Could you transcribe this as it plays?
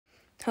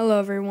Hello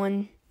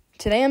everyone.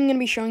 Today I'm going to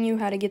be showing you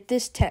how to get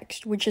this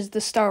text, which is the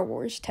Star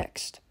Wars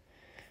text.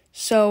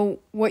 So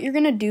what you're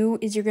going to do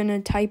is you're going to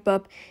type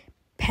up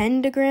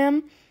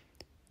Pentagram,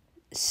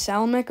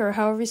 Salmic, or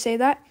however you say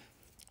that,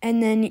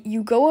 and then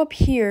you go up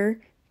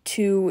here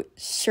to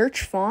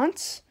search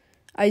fonts.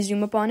 I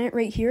zoom up on it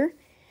right here,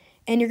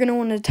 and you're going to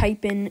want to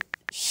type in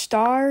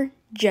Star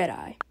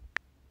Jedi.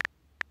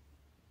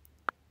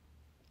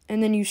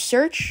 And then you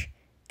search,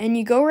 and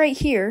you go right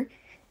here,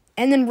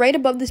 and then right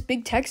above this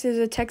big text is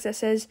a text that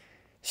says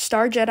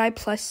Star Jedi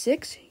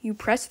 +6. You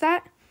press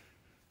that,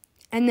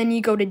 and then you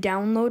go to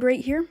download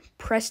right here.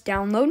 Press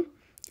download,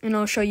 and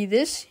I'll show you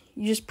this.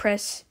 You just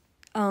press,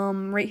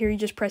 right here, you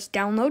just press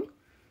download.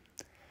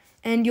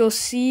 And you'll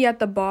see at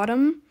the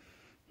bottom,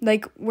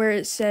 like where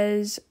it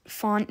says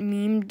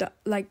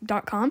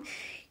fontmeme.com,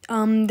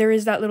 there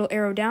is that little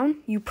arrow down.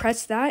 You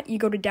press that, you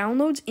go to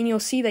downloads, and you'll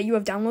see that you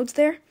have downloads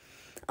there.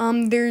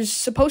 There's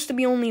supposed to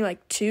be only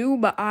like 2,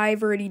 but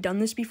I've already done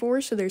this before,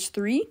 so there's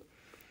 3.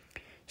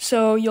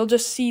 So you'll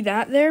just see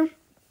that there.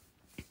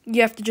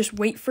 You have to just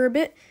wait for a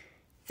bit.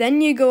 Then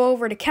you go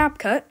over to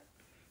CapCut.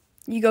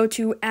 You go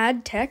to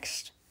Add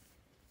Text.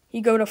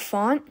 You go to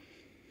Font.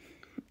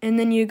 And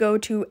then you go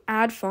to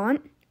Add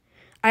Font.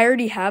 I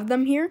already have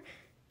them here.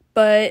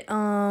 But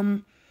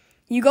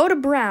you go to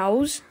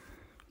Browse,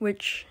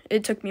 which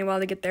it took me a while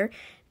to get there.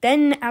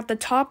 Then at the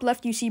top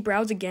left, you see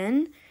Browse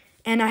again.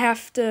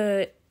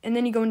 And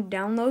then you go into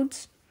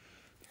Downloads.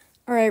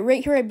 Alright,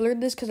 right here I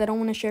blurred this because I don't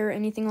want to share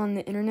anything on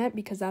the internet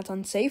because that's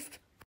unsafe.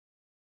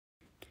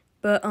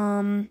 But,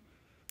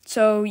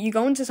 so you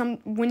go into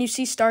when you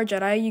see Star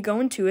Jedi, you go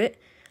into it.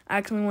 I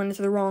actually went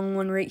into the wrong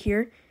one right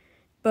here.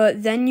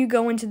 But then you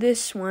go into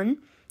this one,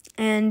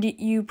 and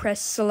you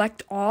press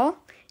Select All,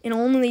 and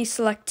only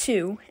select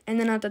 2. And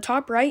then at the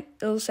top right,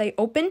 it'll say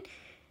Open,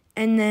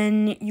 and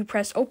then you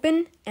press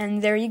Open,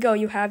 and there you go.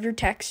 You have your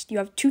text. You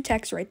have 2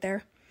 texts right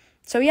there.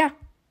 So yeah.